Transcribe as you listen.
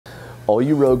All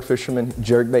you rogue fishermen,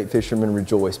 jerkbait fishermen,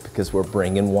 rejoice because we're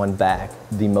bringing one back.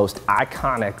 The most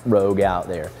iconic rogue out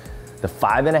there. The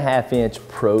 5.5-inch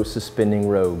Pro Suspending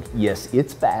Rogue. Yes,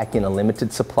 it's back in a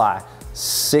limited supply.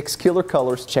 6 killer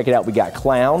colors. Check it out. We got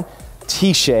clown,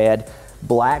 T-shad,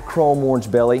 black chrome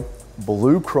orange belly,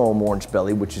 blue chrome orange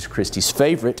belly, which is Christy's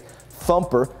favorite,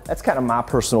 thumper, that's kind of my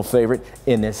personal favorite,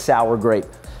 and then sour grape.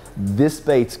 This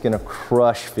bait's gonna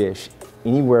crush fish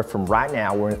anywhere from right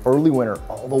now, we're in early winter,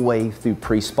 all the way through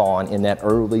pre-spawn in that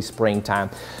early springtime.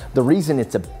 The reason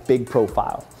it's a big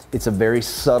profile, it's a very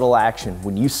subtle action.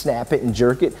 When you snap it and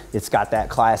jerk it, it's got that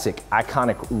classic,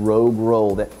 iconic rogue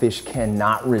roll that fish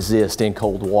cannot resist in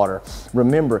cold water.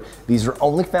 Remember, these are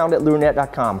only found at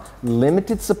lurenet.com.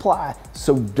 Limited supply,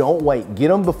 so don't wait. Get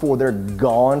them before they're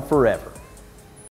gone forever.